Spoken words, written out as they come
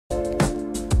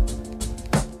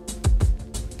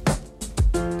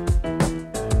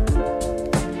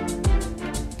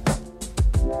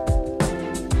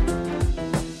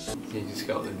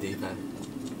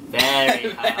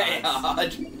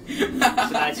hard. So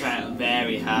that's right,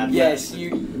 very hard. Yes, you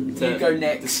go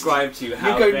next. Describe to you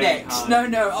how you go very next.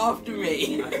 hard. No, after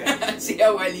me. Okay. See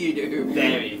how well you do.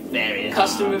 Very, very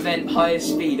Custom hard. event, highest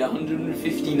speed,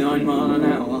 159 mile an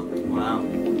hour. Wow.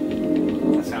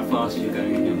 That's how fast you're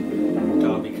going in your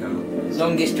derby car.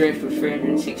 Longest drift was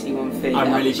 361 feet.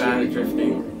 I'm really bad at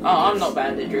drifting. Oh, I'm not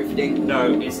bad at drifting.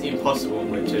 No, it's impossible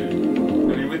with two.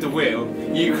 I mean, with the wheel,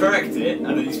 you correct it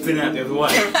and then you spin out the other way.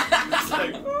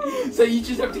 So you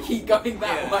just have to keep going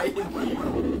that way.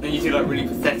 Then you do like really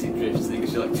pathetic drifts that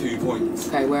gives you like 2 points.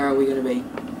 Okay, where are we going to be?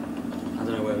 I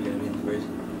don't know where we're going to be in the bridge.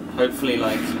 Hopefully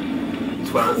like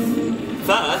 12th.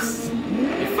 First?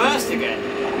 You're first again.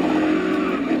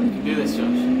 You can do this,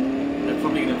 Josh. They're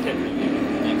probably going to pit review in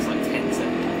the next like 10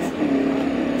 seconds.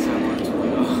 That's how brutal we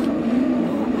are.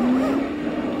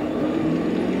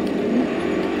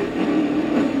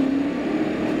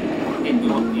 Hit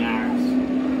you up the arse.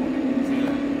 See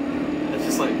that? That's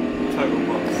just like total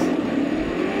box.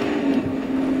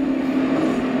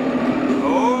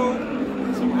 Oh!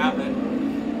 That's what happened.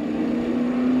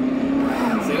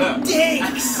 See that?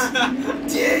 Dicks!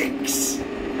 Dicks!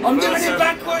 I'm doing it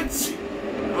backwards!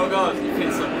 Oh god, you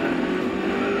hit someone.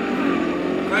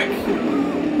 Quick!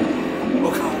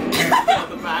 Oh god, get out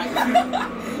the back.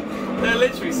 They're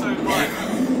literally so bright.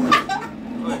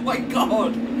 Oh my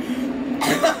god!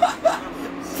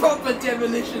 Proper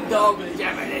demolition derby.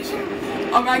 Demolition!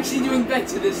 I'm actually doing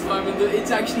better this time and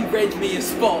it's actually read me a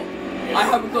spot. Yeah. I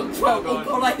haven't got 12. Oh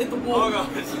god, I hit the wall. Oh god.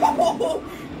 I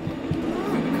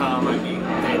think the car might be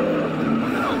dead.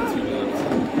 Not 2 minutes.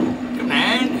 Good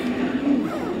man!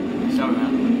 Show him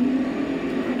out.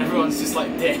 Everyone's just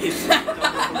like dead.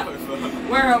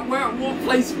 Where what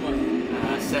place am I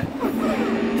in? 7.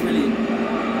 Brilliant.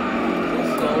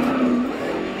 Oh god.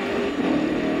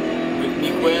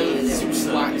 Miguel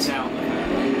Sousa is out.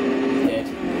 He's dead.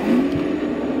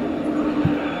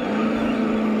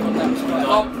 God, that was quite...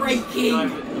 Oh, braking!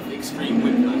 Of extreme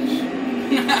whiplash.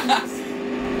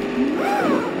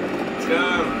 Let's go!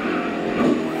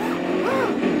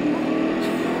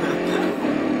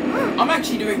 I'm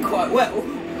actually doing quite well.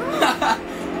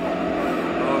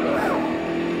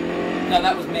 No,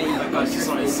 that was me. That guy's just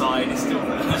on his side, he's still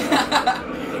there.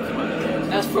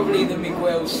 That's probably the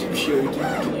Miguel Sousa.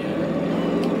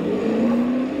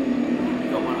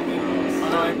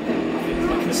 I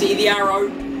can see the arrow.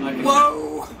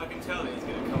 Whoa! I can tell that he's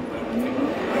going to come around.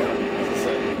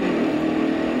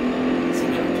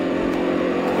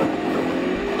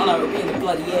 I know, it'll be in the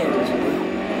bloody air.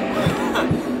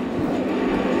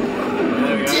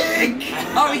 There we go. Dick!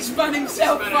 Oh, he spun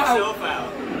himself out.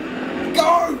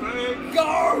 Go!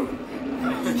 Go!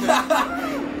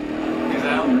 He's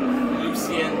out.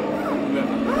 Lucien.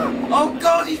 Oh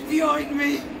god, he's behind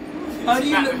me! How do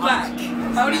you look back?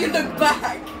 How do you look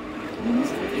back?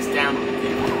 It's down.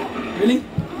 Really?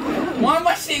 Why am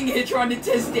I sitting here trying to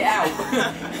test it out?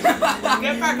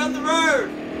 Get back on the road!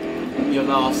 You're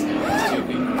last now, there's 2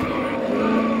 people going.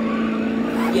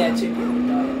 Yeah, 2 people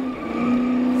died.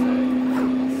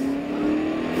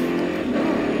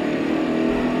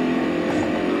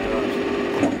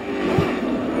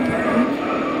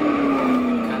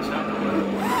 Catch up.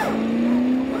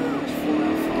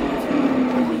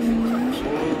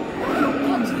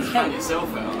 Count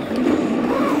yourself out.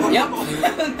 Yep,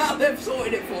 now they've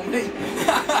sorted it for me.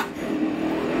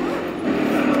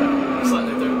 It's like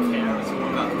they don't care at all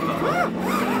about the car.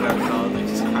 Very hard, they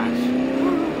just crash.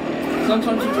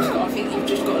 Sometimes you just got, I think you've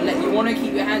just got to let, you want to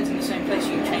keep your hands in the same place,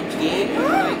 you can change gear.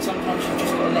 Like sometimes you've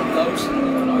just got to let go so that you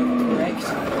can overcorrect.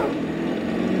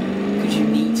 Because you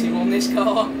need to on this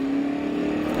car.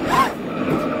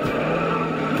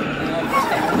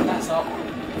 That's up.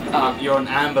 You're on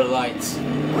amber lights.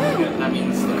 That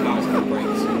means the car's going to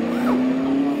brake soon.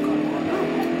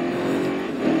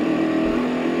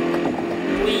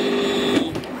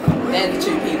 Whee! They're the 2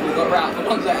 people that got out. The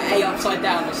ones that are A upside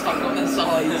down are stuck on their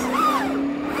sides.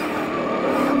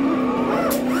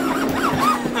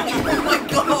 Oh my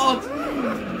god!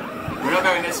 We're not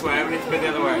going this way, we need to go the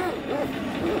other way.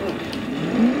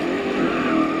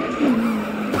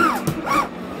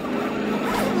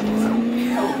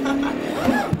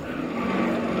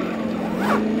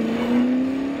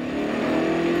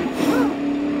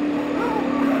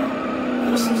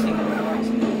 What's this thing?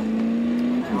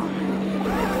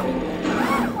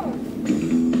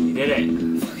 You did it.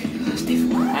 That's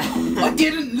different. I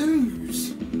didn't lose.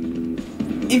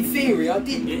 In theory, I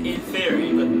didn't. In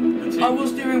theory, but the 2 I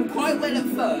was doing quite well at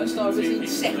first. I was in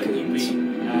second.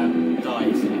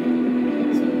 Died. So,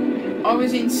 I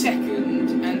was in second,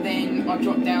 and then I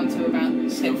dropped down to about your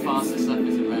 7th. fastest lap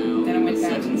is around. Then I went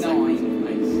down to 7 9. seconds of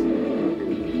pace.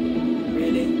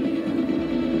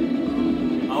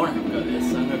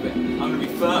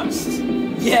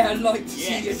 Yeah, I'd like to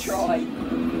see you try.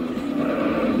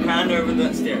 Hand over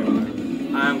that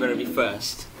steering. I'm going to be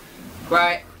first.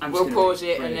 Right, we'll pause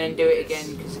it and then do it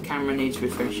again because the camera needs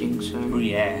refreshing. So. Oh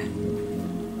yeah.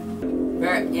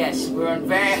 Yes, we're on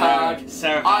very hard.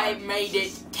 I made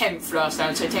it 10th last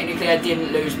time, so technically I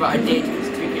didn't lose, but I did because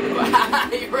 2 people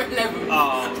got you were 11th.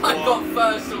 Oh, I got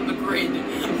first on the grid.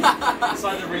 It's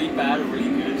either really bad or really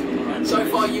good. So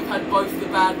far you've had both the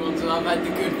bad ones and I've had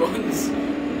the good ones.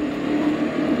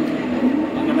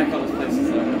 I'm gonna make up those places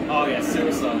though. Oh yeah,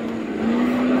 suicide.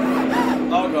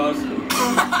 Oh god.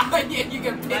 Yeah, you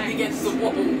get pinned against the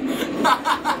wall.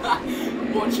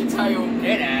 Watch your tail.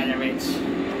 Get out of it.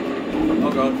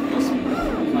 Oh god, got some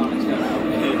carnage going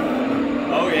on here.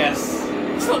 Oh yes.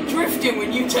 It's not drifting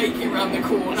when you take it around the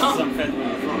corner. This is unfair when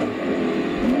I'm front.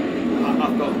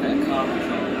 I've got a better car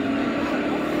control.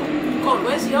 God,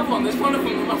 where's the other one? There's one of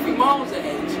them that must be miles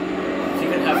ahead. If you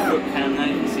could have foot cam now,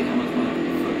 you can see how much my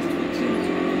foot is twitching.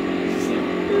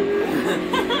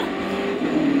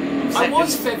 I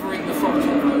was feathering the throttle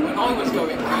though when I was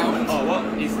going round. Oh, what?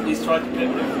 He's tried to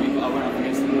pivot it for me, but I went up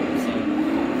against the wall, so...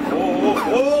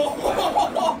 Oh!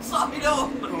 Side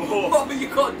on! Oh, you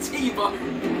got T-bone!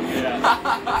 Yeah.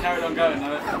 I carried on going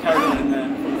though. I carried on in there.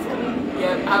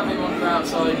 Yeah, have him on the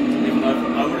outside. Even though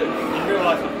I would have, in real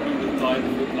life, I probably would have died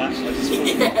with whiplash. I just thought...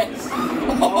 Yes!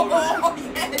 Oh,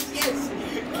 yes!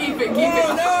 Keep it, keep it!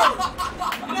 Oh no!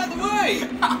 Get out of the way!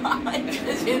 It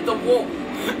just hit the wall.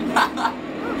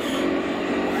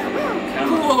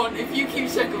 Come on, if you keep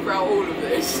second throughout all of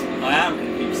this. I am going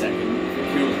to keep second. It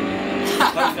kills me.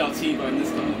 Hopefully I'll T-bone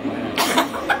this time.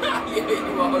 Yeah,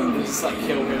 you are hoping. Just like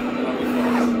kill him and then I'll be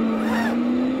fast.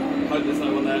 Hope there's no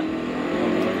one there.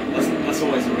 That's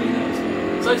always a really nice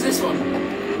one. So is this one.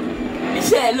 It's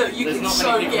there, look, you can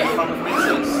so get in front of me,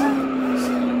 so it's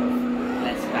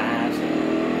less bad.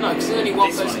 No, because there's only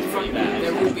one person in front of you,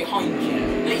 they're all behind you.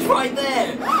 And he's right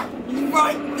there! He's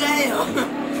right there! I'm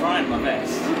trying my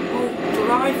best. Oh,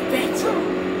 drive better!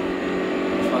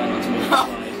 Trying not to move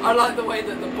aside. I like the way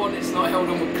that the bonnet's not held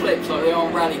on with clips like they are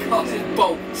on rally cars, it's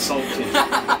bolts. Salted.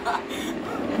 I'm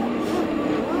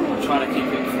trying to keep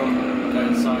it from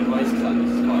going sideways because that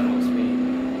is quite a lot of speed.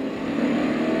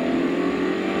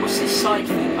 What's this side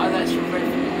thing? Oh, that's your red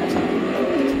thing.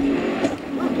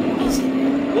 Is it?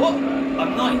 What?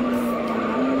 I'm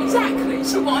 9th. Exactly,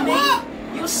 so what I mean? What?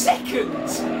 You're second!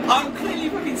 I'm clearly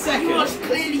fucking second! You are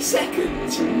clearly second!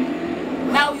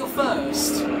 Now you're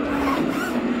first!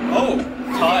 Oh!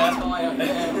 Tyre! Tyre,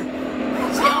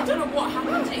 yeah. See, I don't know what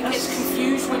happens, it gets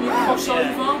confused when you cross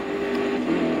over.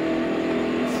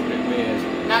 It's a bit weird.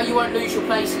 Now you won't lose your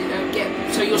place,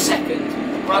 so you're second.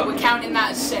 Right, we're counting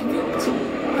that as second.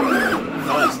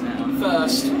 First now.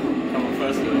 First. Come on,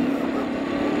 first go.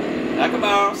 Like a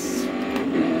mouse!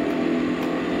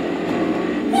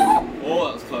 Oh,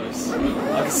 that was close. I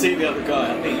can see the other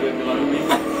guy, I think he went below me.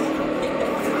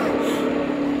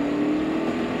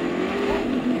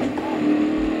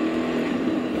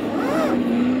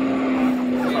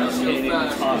 Trying to hit the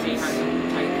tires.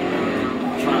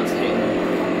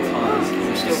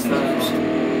 You're still first.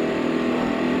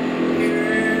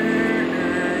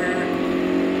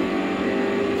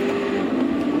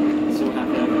 See what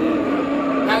happened over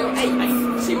there. Now you're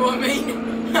 8th. See what I mean?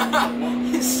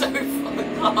 It's so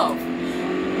fucked up. I'm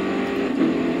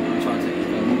trying to take this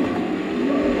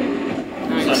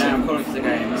No, so now, according to the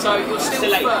game. So you're still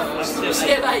first. You're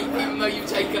still 8th, even though you've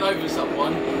taken over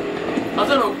someone. I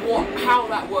don't know how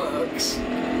that works.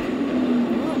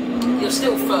 You're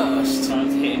still first. Trying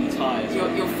to hit any tyres.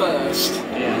 You're first.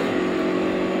 Yeah.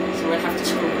 So we'll have to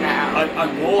scroll that out.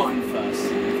 I'm more than first.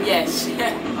 Yes,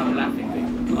 yeah. I'm laughing.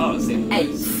 Oh, it's the end of the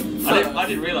race. 8th. I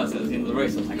didn't realise that was the end of the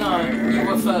race. I was like, no, you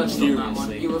were first on that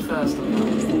one. You were first on that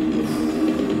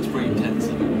one. It's pretty intense.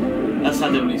 That's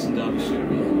how Demolition Derby should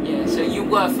be. Yeah, so you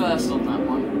were first on that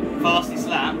one. Fastest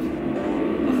lap of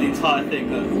the entire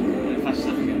thing. Look, it flashes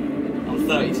up again. I'm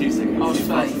 32 seconds. I was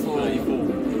 34.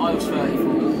 34. I was 34.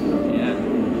 Yeah.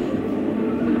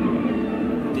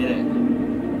 Did it.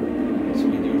 So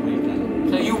we do a replay.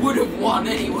 So you would have won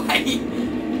anyway.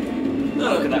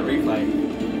 Look at that replay.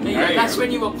 Yeah, that's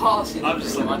when you were passing. I'm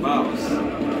just like a mouse.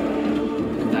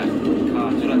 Look at that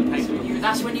car. Do you like the paint?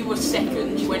 That's when you were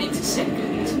second. You went into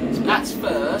second. That's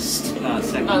first. No, that's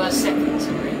second. No, that's second.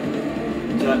 Sorry.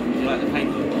 Do you like the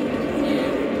paint? Yeah.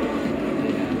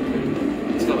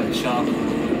 It's got like a sharp.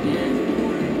 Yeah.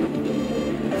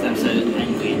 I'm so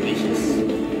angry and vicious.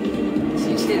 So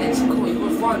you still in some cool. You were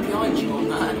right behind you on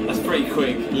that. That's pretty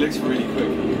quick. It looks really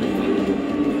quick.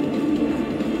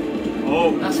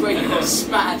 Oh. That's where you got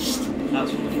smashed.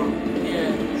 That's from the front.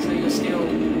 Yeah. So you're still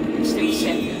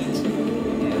second. Yeah.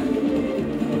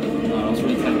 was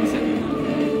really telling me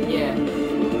second. Yeah.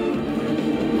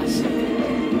 That's second.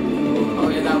 Oh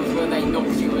yeah, that was when they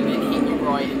knocked you and then hit you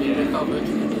right and you recovered.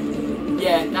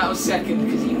 Yeah, that was second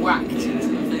because he whacked into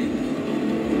the thing.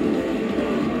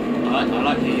 I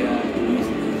like the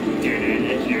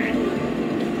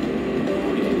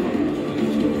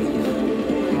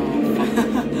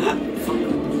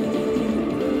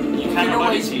You can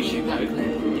always mute that clip.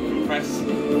 You can press 4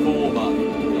 button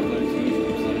and upload to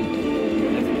YouTube, so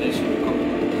I think they should be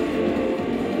copyrighted.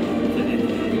 They didn't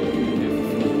do it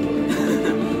before.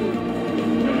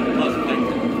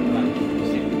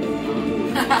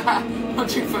 I'm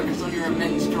too focused on your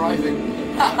immense driving.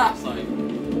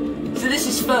 So this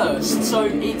is first, so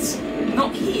it's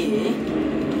not here.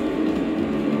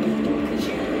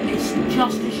 It's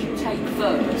just as you take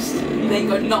first, you then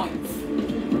go 9th.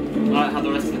 I like how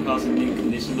the rest of the car's in new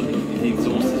condition, but the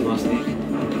exhaust is rusty.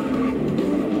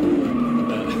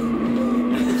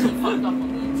 It's all fucked up on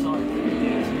the inside.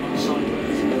 Yeah.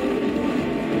 Sideways.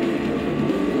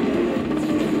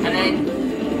 And then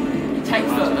you take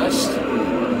first,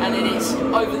 and then it's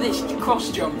over this cross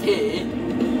jump here.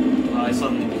 I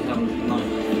suddenly become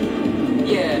 9th.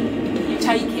 Yeah, you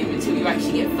take him until you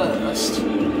actually get first.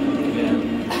 Yeah.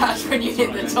 That's when you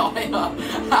hit the tyre.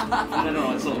 And then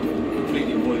I sort of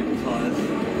completely avoid the tyres.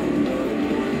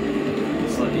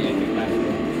 It's like the ending back.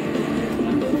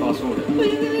 Fast forward.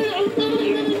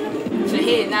 So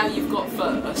here, now you've got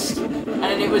first, and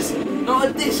then it was not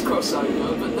at this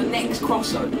crossover, but the next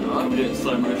crossover. I'm doing it in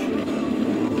slow motion.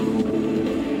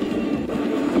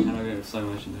 And I'm doing it in slow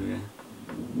motion too, yeah.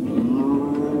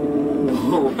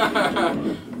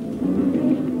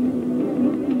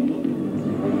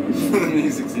 The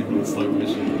music's even in slow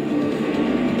motion.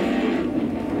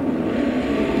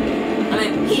 And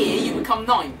then here you become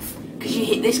 9th, because you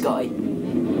hit this guy.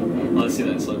 Oh, I see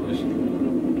that in slow motion.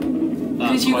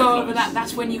 Because you go over that,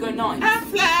 that's when you go 9th. I'm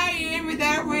flying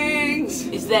without wings!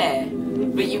 It's there.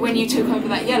 But when you took over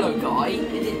that yellow guy, it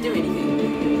didn't do anything.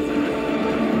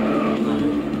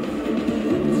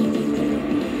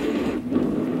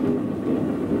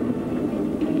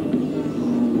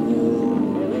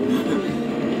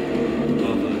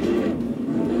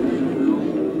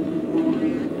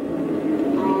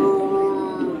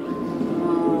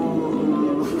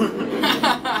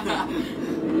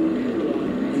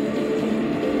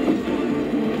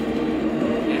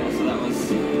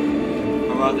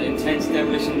 Rather intense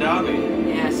Demolition Derby.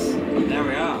 Yes. There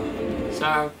we are.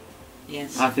 So,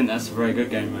 yes. I think that's a very good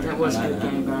game mode. That was a good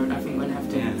game mode. I think we'll have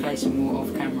to play some more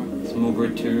off camera. Some more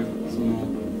Grid 2, some more.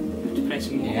 We have to play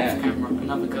some more off camera.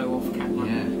 Another go off camera.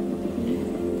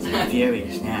 Yeah. I'm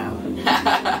furious now.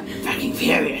 Fucking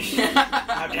furious.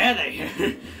 How dare they?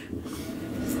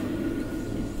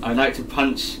 I'd like to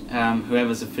punch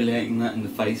whoever's affiliating that in the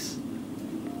face.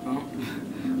 What?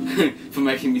 For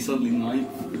making me suddenly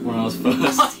 9th when I was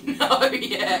first. No,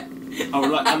 yeah.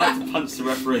 I'd like to punch the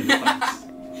referee in the face.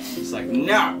 It's like,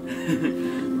 no! Do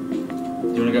you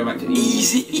want to go back to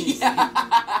easy?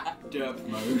 Derp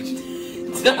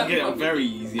mode. I'll get it very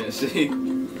easy actually.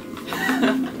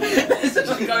 Let's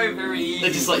just go very easy.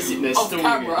 They're just like sitting there off stalling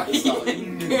camera.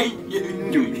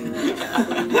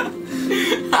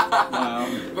 Wow.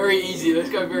 Very easy, let's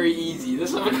go very easy.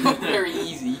 Let's have a go very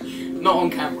easy. Not on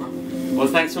camera. Well,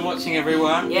 thanks for watching,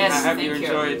 everyone. Yes, I hope you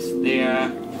enjoyed the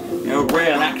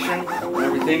real action and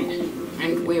everything.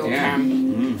 And wheel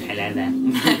cam. Hello there.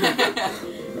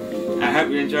 I hope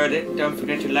you enjoyed it. Don't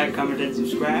forget to like, comment, and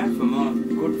subscribe for more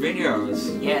good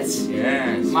videos. Yes.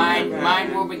 Yes.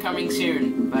 Mine will be coming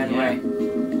soon, by the way.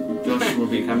 Josh will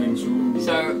be coming soon.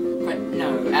 So, but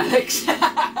no, Alex.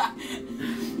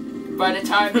 By the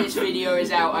time this video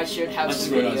is out, I should have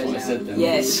some videos what out. I said then.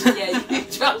 Yes, yeah, you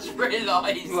just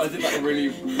realised. Well, I did that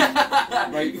really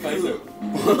great face.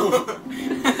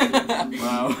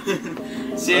 Wow.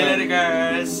 See you later,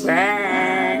 guys.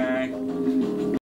 Bye.